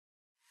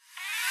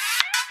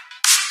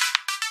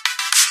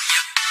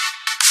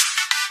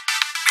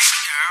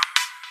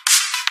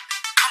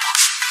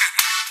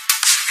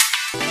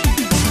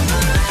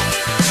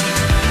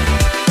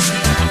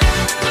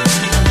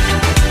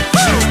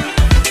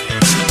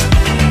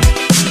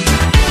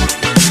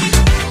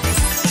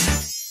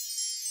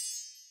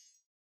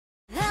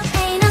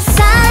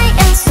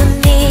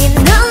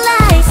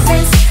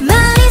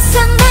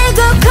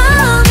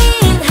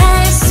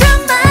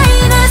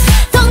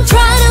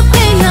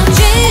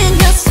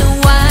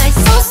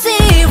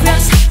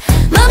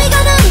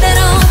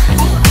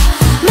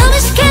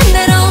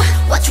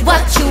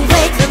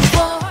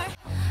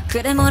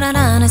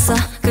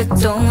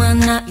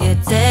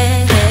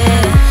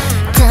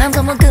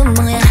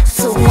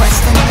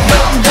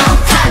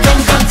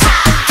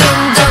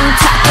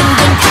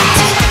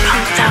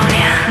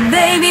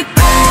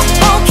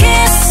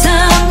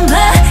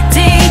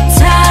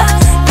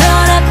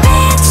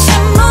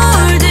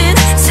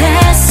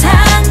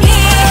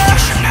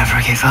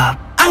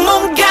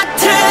악몽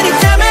같은 이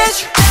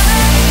damage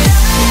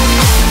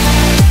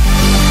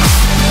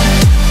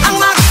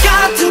악마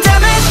같은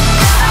damage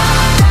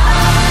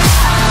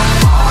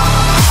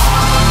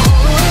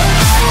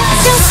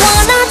Just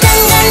wanna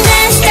dance, dance,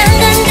 dance,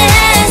 dance,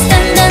 dance,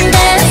 dance,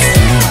 dance.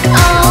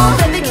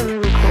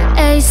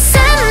 A7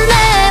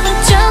 레벨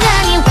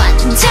조각이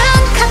완전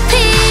카피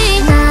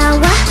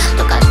나와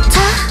똑같아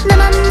내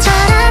맘 잘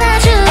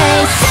알아줘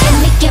A7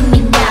 Give me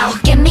now,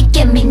 give me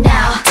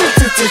now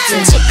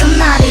지금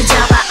나를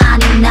잡아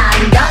아니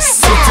나를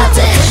넣었어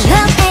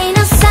Love ain't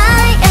no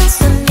science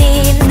don't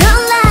need no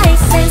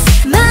license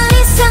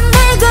머리속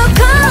내고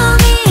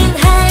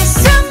고민할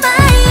수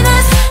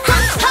minus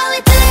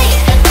Holiday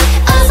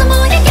어서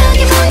뭐냐 여기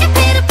뭐냐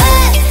피드백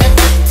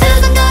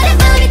두근거려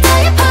머리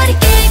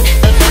터여버리긴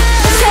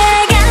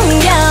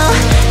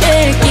색안경을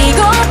끼고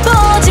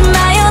보지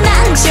마요 난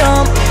좀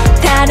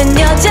다른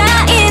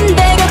여자인데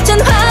걱정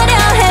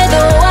화려해도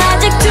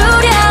아직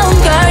두려운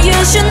걸 You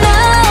should know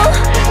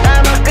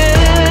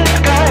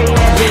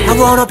I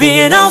wanna be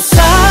an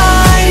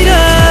outsider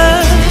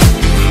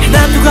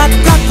난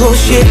누구와도 갖고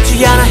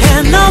싶지 않아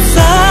an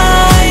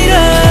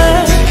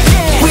outsider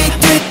We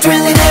do it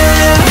really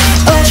now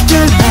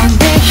어쩔만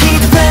내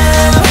히트밤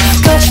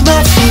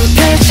거침없이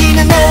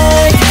펼치는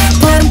night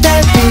보름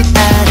달빛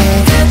아래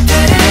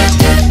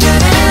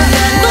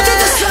멋진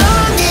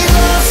성이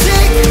없이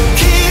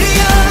길이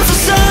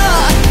없어서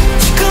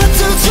그것도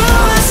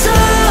좋았어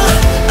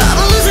I'm a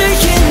loser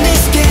in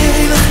this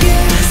game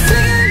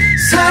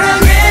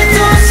사랑해 또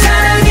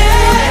사랑해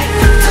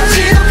더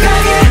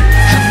지독하게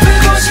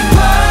아프고 싶어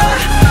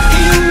이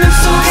운명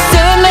속에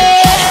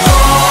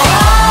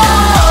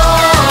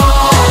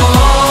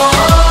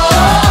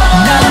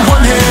난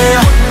원해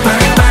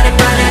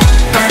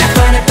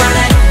빠네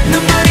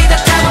눈물이 다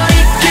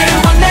타버리길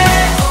원해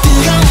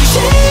뜨거운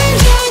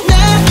심장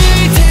나를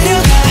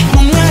데려가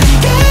목마른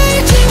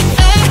갈증 I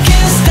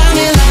can't stop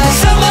me like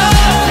summer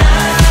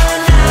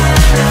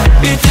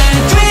일단은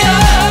뛰어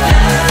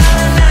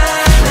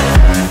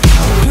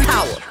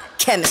Power,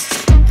 chemistry.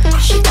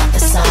 She got the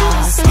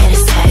sauce and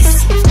it's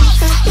tasty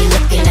You're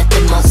looking at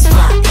the most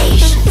fly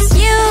Asians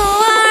You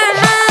are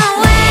my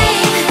way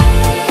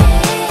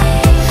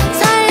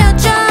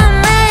살려줘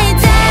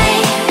Mayday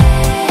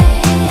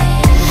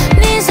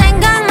네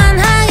생각만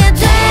하게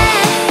돼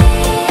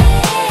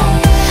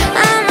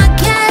I'm a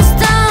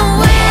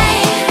castaway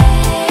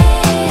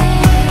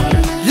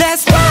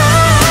Let's fly,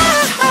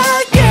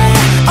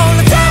 yeah, all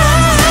the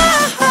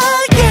time,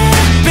 yeah,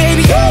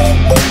 baby, you.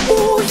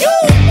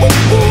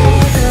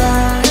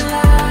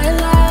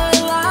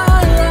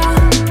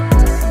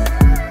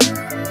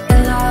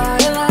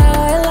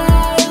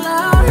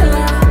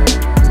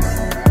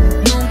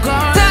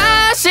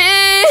 다시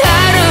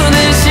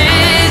하루는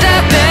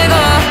시작되고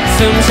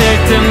숨 쉴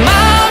틈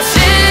없이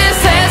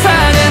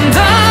세상은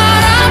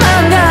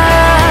돌아간다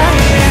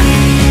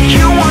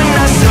You want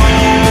us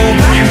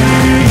over,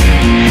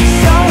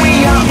 so we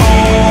are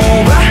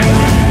over.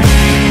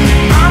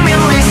 I'm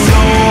really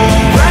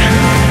sober,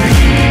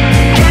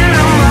 get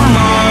on my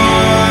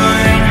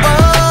mind. Oh,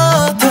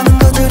 더는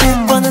거절해,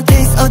 wanna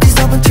taste 어디서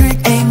본 trick,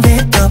 ain't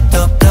it up.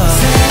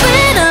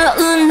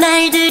 외로운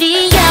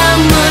날들이야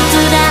모두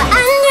다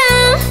안녕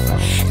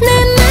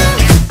내맘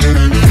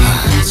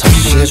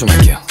잠시 좀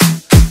할게요.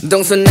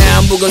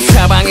 동서남북은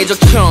사방이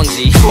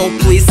적천지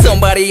Hopefully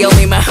somebody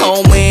only my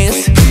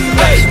homies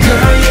Hey,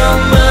 girl, you're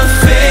my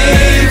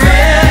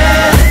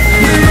favorite.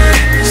 눈물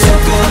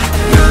섞어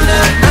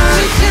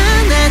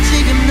눈아잖아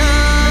지금 너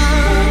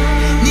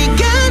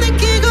네가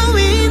느끼고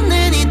있는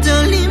이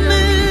떨림을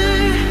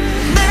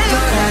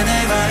But I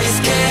never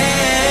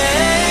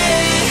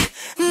escape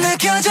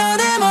느껴져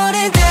내 머리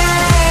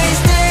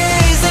days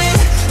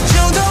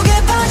중독에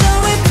빠져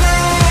we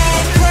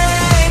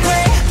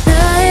play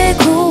나의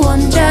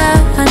구원자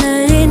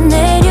하늘이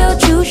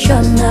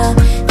내려주셨나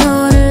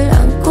너를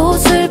안고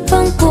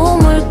슬픈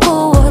꿈을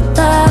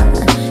꾸었다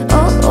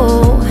oh,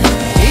 oh.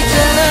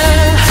 있잖아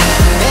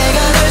내가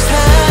널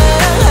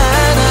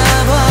사랑하나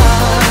봐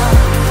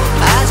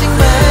아직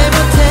말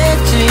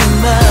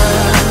못했지만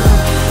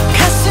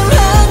가슴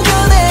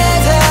한켠에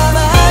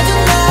담아둔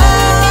나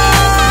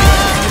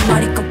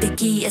머리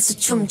꼭대기에서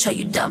춤춰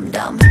you dumb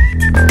dumb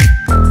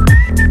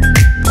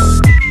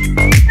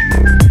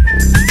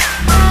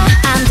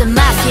I'm the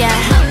mafia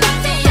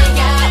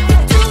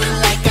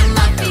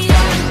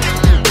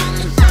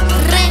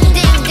Ring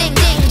ding ding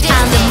ding ding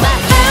I'm the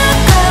mafia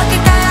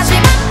거기까지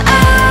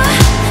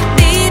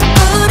네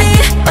불이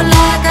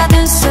올라가는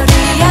소리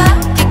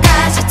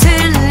여기까지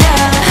들려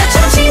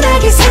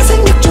정신하게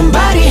상상력 좀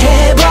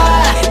발휘해봐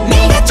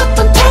네가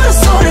쫓던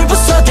토로소를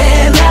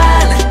부숴대만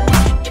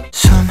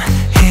숨이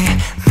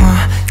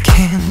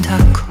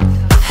막힌다고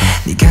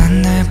네가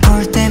날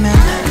볼 때면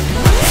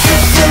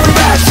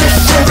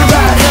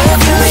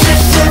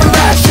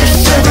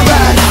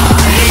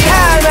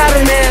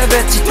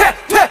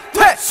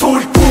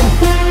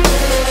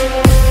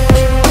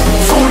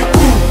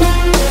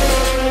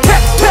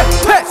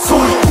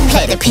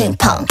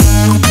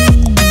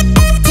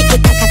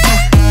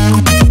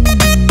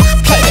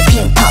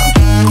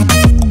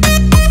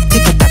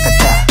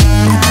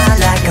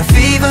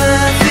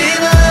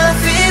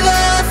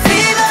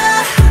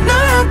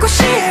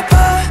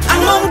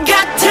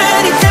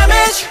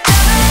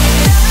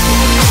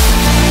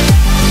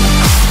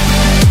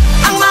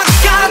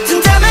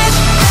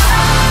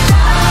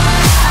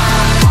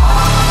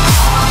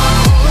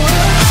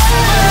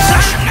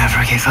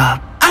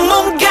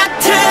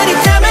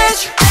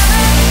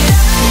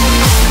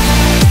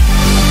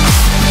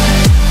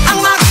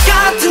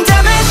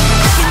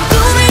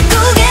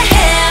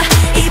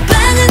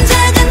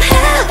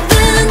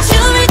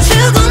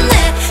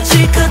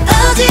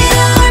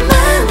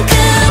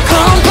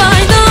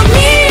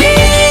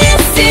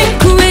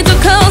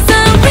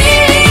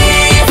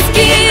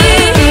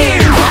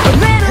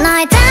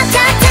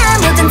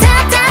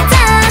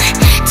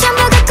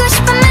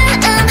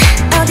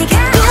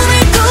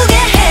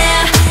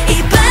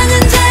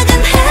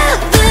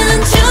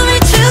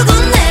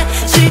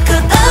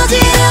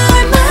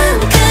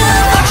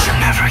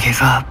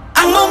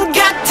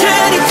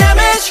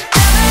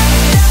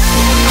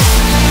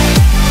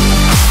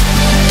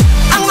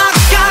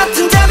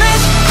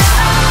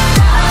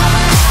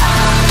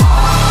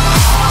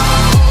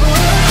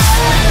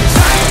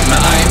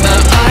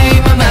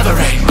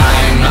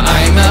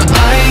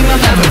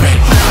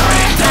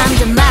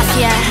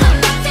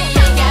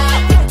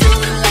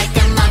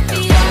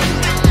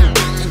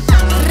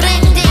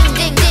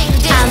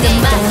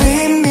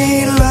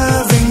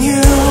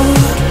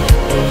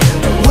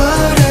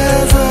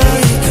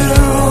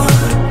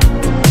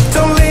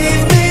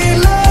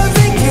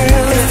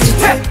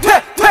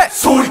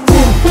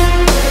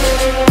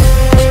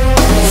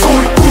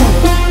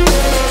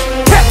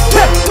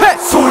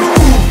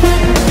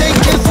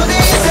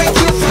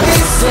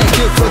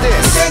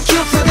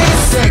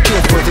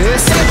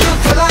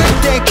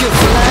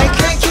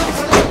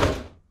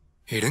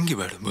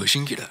신기하다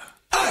멋신기라.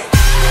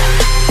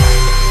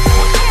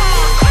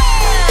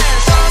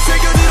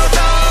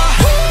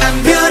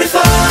 I'm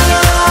beautiful.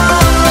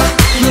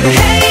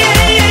 Hey,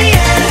 hey, hey,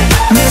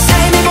 yeah. 내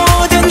삶의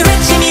모든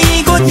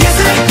외침이 곧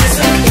예술.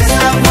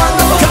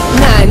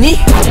 나니?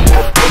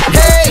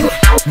 Hey,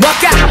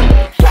 what up?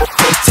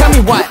 Tell me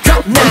what?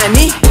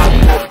 나니?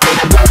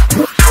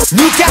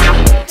 누가?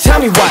 Tell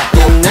me what?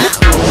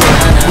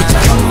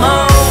 Come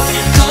on.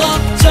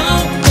 걱정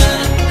마.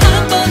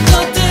 한 번 더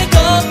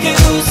뜨겁게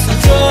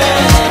웃어줘.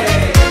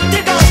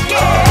 뜨겁게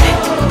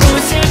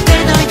웃을 때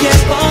너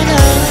예뻐 나.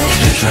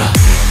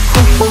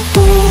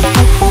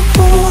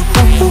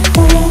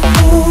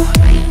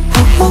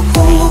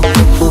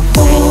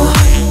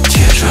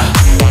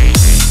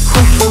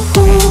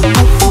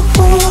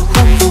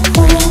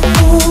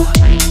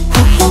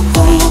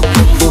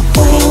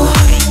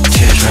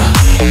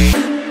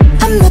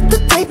 I'm not the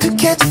type to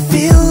catch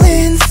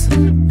feelings.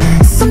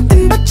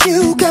 Something about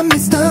you got me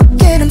stuck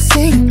and I'm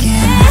sinking.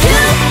 You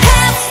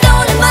have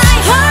stolen my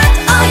heart,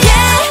 oh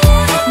yeah.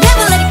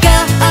 Never let it go,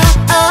 oh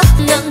oh.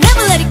 No,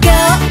 never let it go,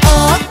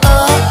 oh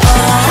oh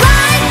oh.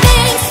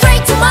 Lightning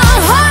straight to my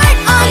heart,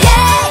 oh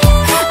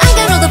yeah. I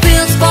got all the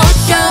feels for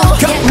sure.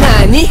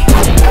 나니?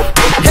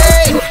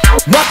 Hey,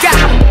 what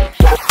up?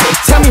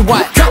 Tell me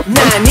what?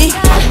 나니?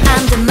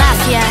 I'm the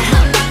mafia.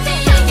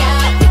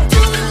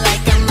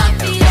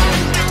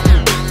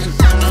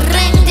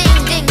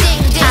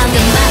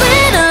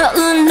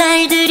 외로운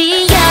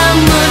날들이야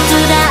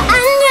모두 다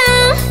안녕.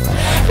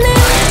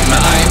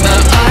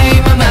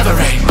 I'm a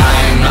maverick.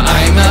 I'm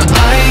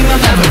a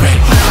maverick.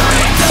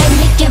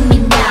 Get me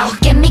now,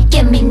 get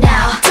me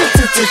now.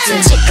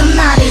 지금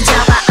나를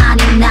잡아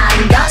아니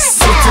난 더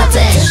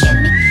스타들.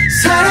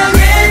 사랑해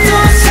또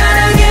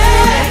사랑해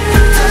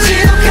더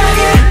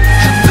지독하게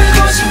아프고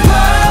싶어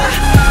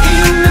이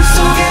운명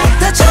속에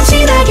더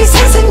천진하게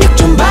상상력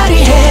좀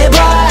발휘해봐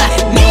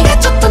네가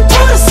쫓던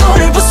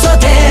토르소를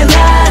부숴대 난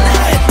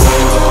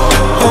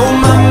Oh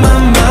my my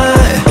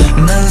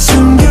my 난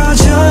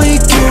숨겨져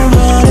있길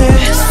원해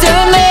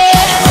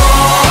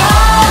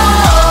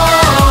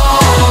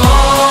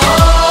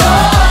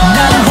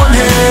난 원해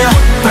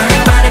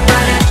빨리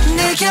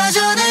느껴져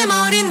내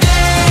머린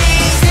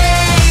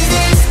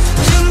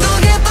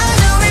중독에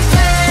빠져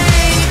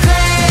replay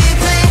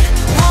play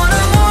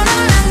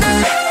원한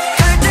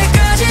갈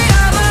때까지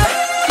가봐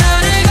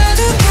나를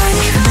가득하니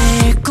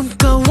매일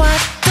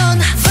꿈꿔왔던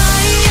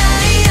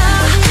fire야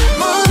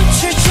멈출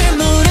줄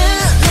모르는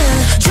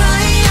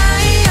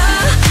dry야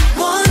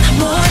one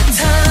more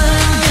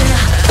time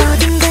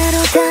어딘가로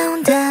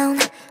down down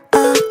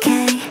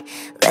okay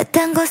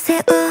외딴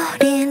곳에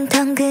우린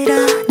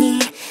덩그러니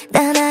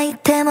난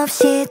아이템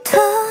없이 도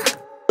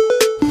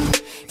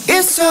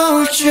It's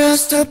all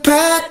just a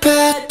bad,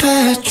 bad,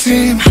 bad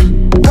dream.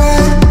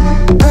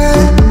 Bad,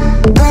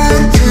 bad,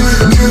 bad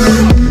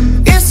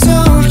dream. It's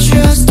all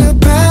just a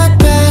bad,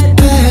 bad,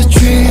 bad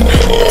dream.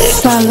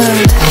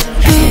 Swallowed.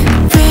 Be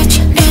rich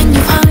in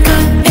your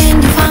hunger,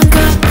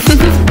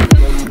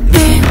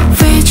 Be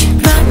rich,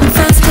 running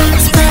faster,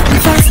 spreading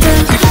faster.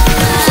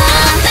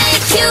 I'll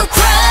make you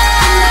cry.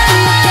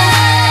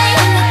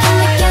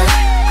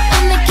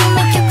 I'll make you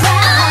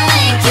cry. I'll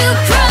make you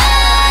cry.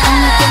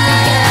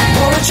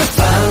 Won't you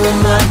follow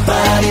my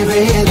body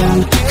rhythm?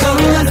 Come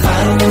and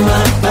follow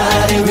my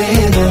body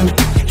rhythm.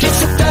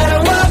 계속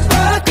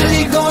따라와봐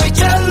끌리고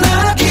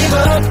있잖아. Give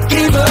up,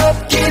 give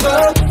up, give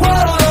up.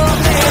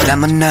 Whoa.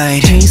 I'm a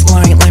night.